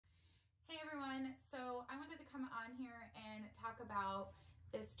on here and talk about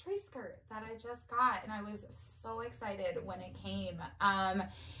this tree skirt that I just got, and I was so excited when it came.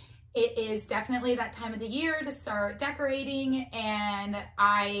 It is definitely that time of the year to start decorating, and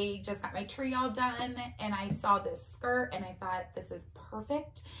I just got my tree all done and I saw this skirt and I thought this is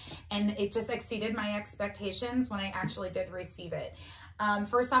perfect, and it just exceeded my expectations when I actually did receive it.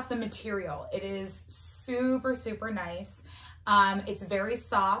 First off, the material, it is super, super nice. It's very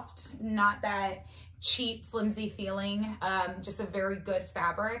soft, not that cheap, flimsy feeling, just a very good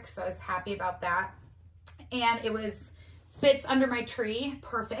fabric. So I was happy about that. And it fits under my tree,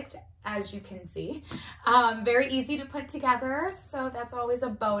 perfect, as you can see. Very easy to put together, so that's always a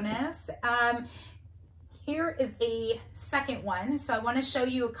bonus. Here is a second one. So I want to show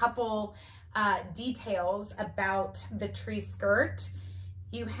you a couple details about the tree skirt.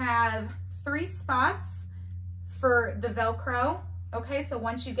 You have 3 spots for the Velcro. Okay, so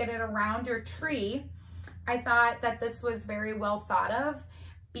once you get it around your tree, I thought that this was very well thought of,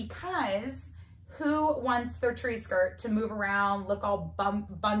 because who wants their tree skirt to move around, look all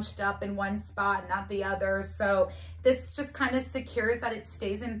bunched up in one spot and not the other? So this just kind of secures that it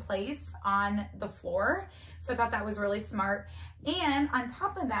stays in place on the floor. So I thought that was really smart. And on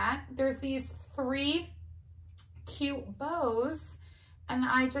top of that, there's these 3 cute bows, and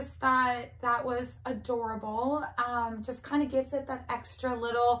I just thought that was adorable. Just kind of gives it that extra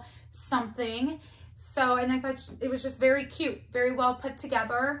little something. So, and I thought it was just very cute, very well put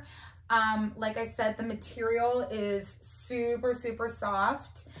together. Like I said, the material is super, super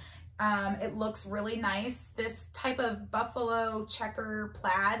soft. It looks really nice. This type of buffalo checker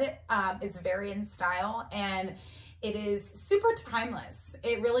plaid is very in style, and it is super timeless.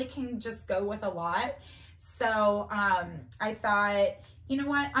 It really can just go with a lot. So I thought, you know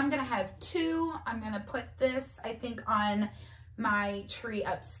what, I'm gonna have 2. I'm gonna put this, I think, on my tree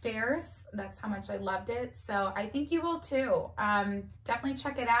upstairs. That's how much I loved it. So I think you will too. Definitely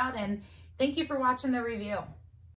check it out, and thank you for watching the review.